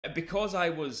Because I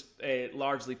was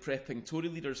largely prepping Tory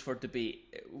leaders for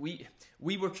debate,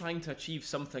 we were trying to achieve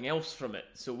something else from it.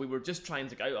 So we were just trying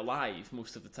to get out alive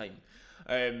most of the time,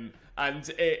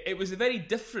 and it was very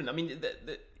different. I mean,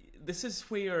 this is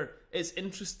where it's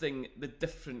interesting, the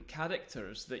different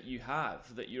characters that you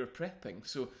have that you're prepping.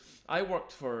 So I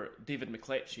worked for David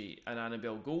McLetchie and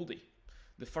Annabel Goldie,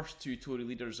 the first two Tory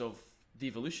leaders of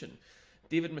devolution.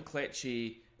 David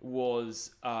McLetchie was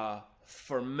a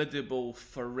formidable,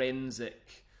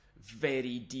 forensic,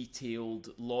 very detailed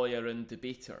lawyer and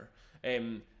debater.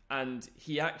 And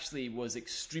he actually was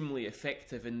extremely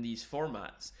effective in these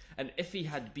formats. And if he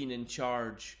had been in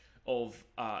charge of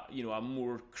a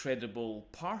more credible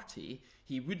party,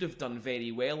 he would have done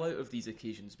very well out of these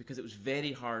occasions, because it was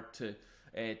very hard to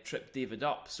trip David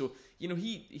up. So he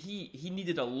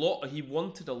needed a lot. He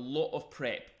wanted a lot of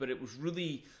prep, but it was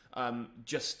really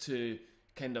just to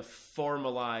kind of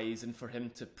formalise and for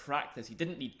him to practice. He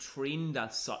didn't need trained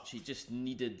as such. He just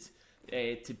needed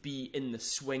to be in the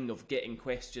swing of getting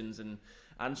questions and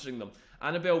answering them.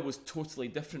 Annabel was totally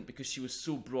different because she was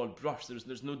so broad brush.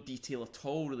 There's no detail at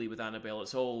all really with Annabel.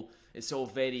 It's all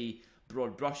very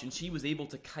broad brush, and she was able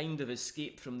to kind of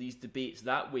escape from these debates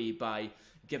that way by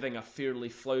giving a fairly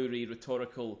flowery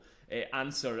rhetorical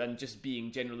answer and just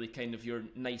being generally kind of your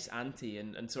nice auntie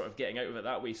and sort of getting out of it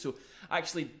that way. So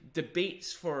actually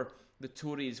debates for the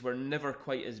Tories were never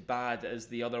quite as bad as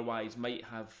they otherwise might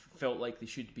have felt like they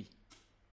should be.